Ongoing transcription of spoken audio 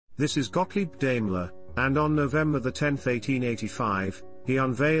This is Gottlieb Daimler, and on November 10, 1885, he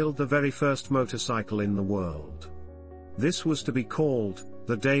unveiled the very first motorcycle in the world. This was to be called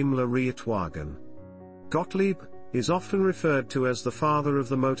the Daimler Reitwagen. Gottlieb is often referred to as the father of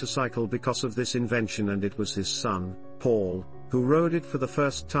the motorcycle because of this invention, and it was his son, Paul, who rode it for the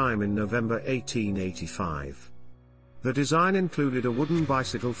first time in November 1885. The design included a wooden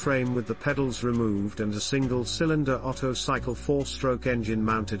bicycle frame with the pedals removed and a single-cylinder Otto cycle 4-stroke engine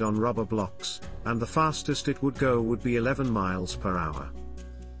mounted on rubber blocks, and the fastest it would go would be 11 miles per hour.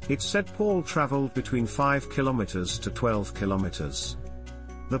 It said Paul traveled between 5 kilometers to 12 kilometers.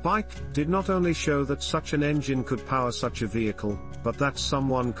 The bike did not only show that such an engine could power such a vehicle, but that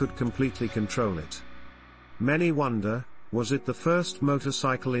someone could completely control it. Many wonder, was it the first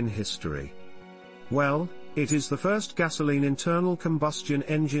motorcycle in history? Well, it is the first gasoline internal combustion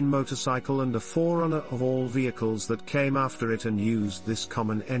engine motorcycle and a forerunner of all vehicles that came after it and used this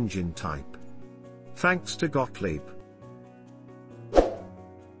common engine type. Thanks to Gottlieb.